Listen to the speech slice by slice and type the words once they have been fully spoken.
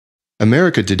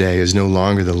America today is no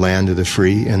longer the land of the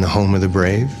free and the home of the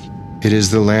brave. It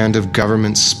is the land of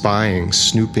government spying,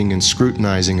 snooping, and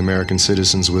scrutinizing American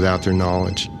citizens without their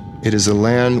knowledge. It is a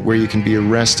land where you can be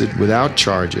arrested without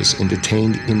charges and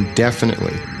detained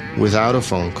indefinitely without a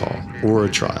phone call or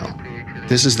a trial.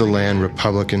 This is the land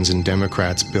Republicans and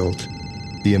Democrats built,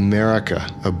 the America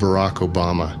of Barack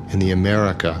Obama and the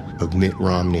America of Mitt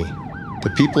Romney.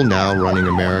 The people now running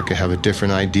America have a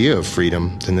different idea of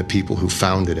freedom than the people who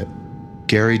founded it.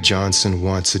 Gary Johnson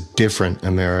wants a different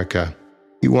America.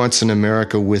 He wants an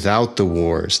America without the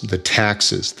wars, the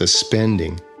taxes, the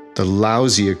spending, the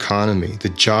lousy economy, the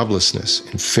joblessness,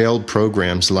 and failed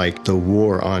programs like the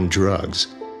war on drugs.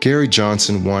 Gary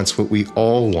Johnson wants what we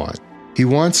all want. He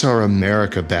wants our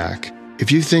America back.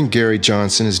 If you think Gary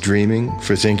Johnson is dreaming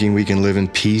for thinking we can live in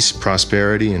peace,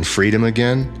 prosperity, and freedom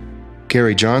again,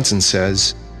 Gary Johnson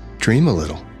says, dream a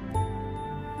little.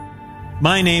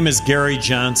 My name is Gary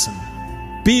Johnson.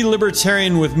 Be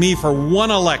libertarian with me for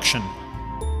one election.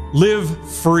 Live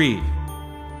free.